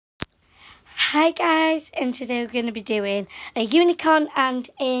Hi guys, and today we're going to be doing a unicorn and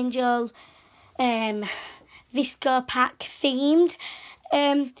angel VSCO pack themed.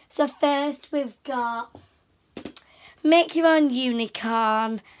 So first we've got make your own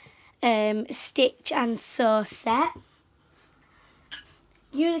unicorn stitch and sew set,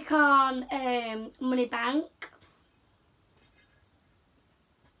 unicorn money bank,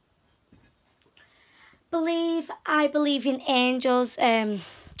 I believe in angels.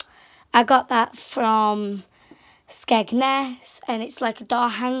 I got that from Skegness, and it's like a door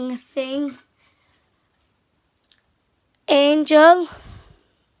hanger thing. Angel.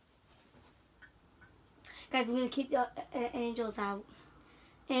 Guys, I'm going to keep the angels out.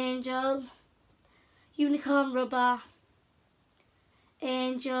 Angel. Unicorn rubber.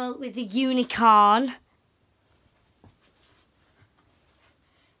 Angel with the unicorn.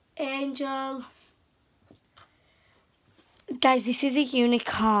 Angel. Guys, this is a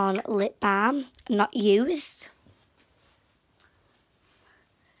unicorn lip balm, not used.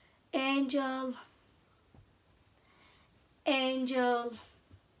 Angel. Angel.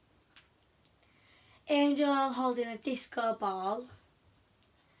 Angel holding a disco ball.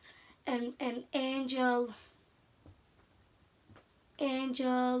 And an angel.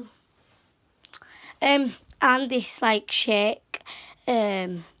 Angel. And this like shake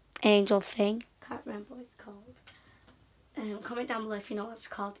angel thing. Can't remember what it's called. Comment down below if you know what it's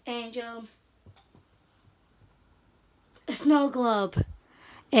called. Angel. A snow globe.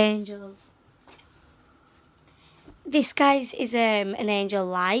 Angel. This, guys, is an angel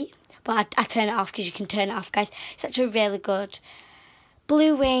light. But I turn it off because you can turn it off, guys. It's actually really good.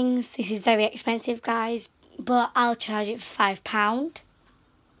 Blue wings. This is very expensive, guys. But I'll charge it for £5.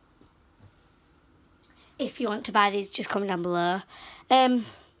 If you want to buy these, just comment down below.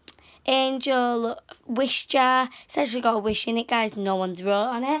 Angel wish jar. It's actually got a wish in it, guys. No one's wrote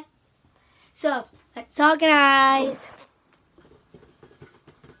on it. So, let's organise.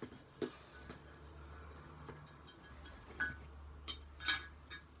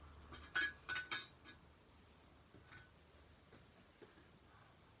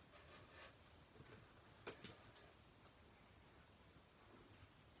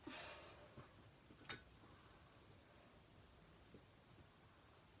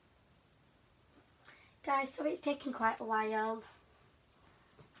 Guys, so it's taken quite a while.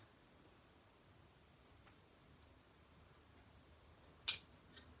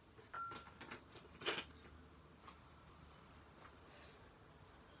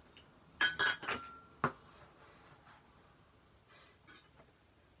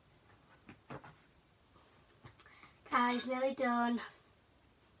 Guys, nearly done.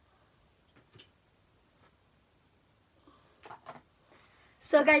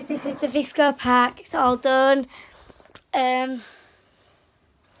 So guys, this is the VSCO pack. It's all done.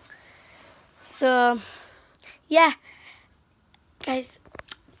 So yeah, guys,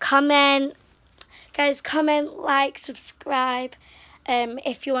 comment, like, subscribe.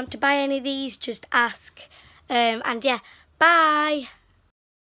 If you want to buy any of these, just ask. And yeah, bye.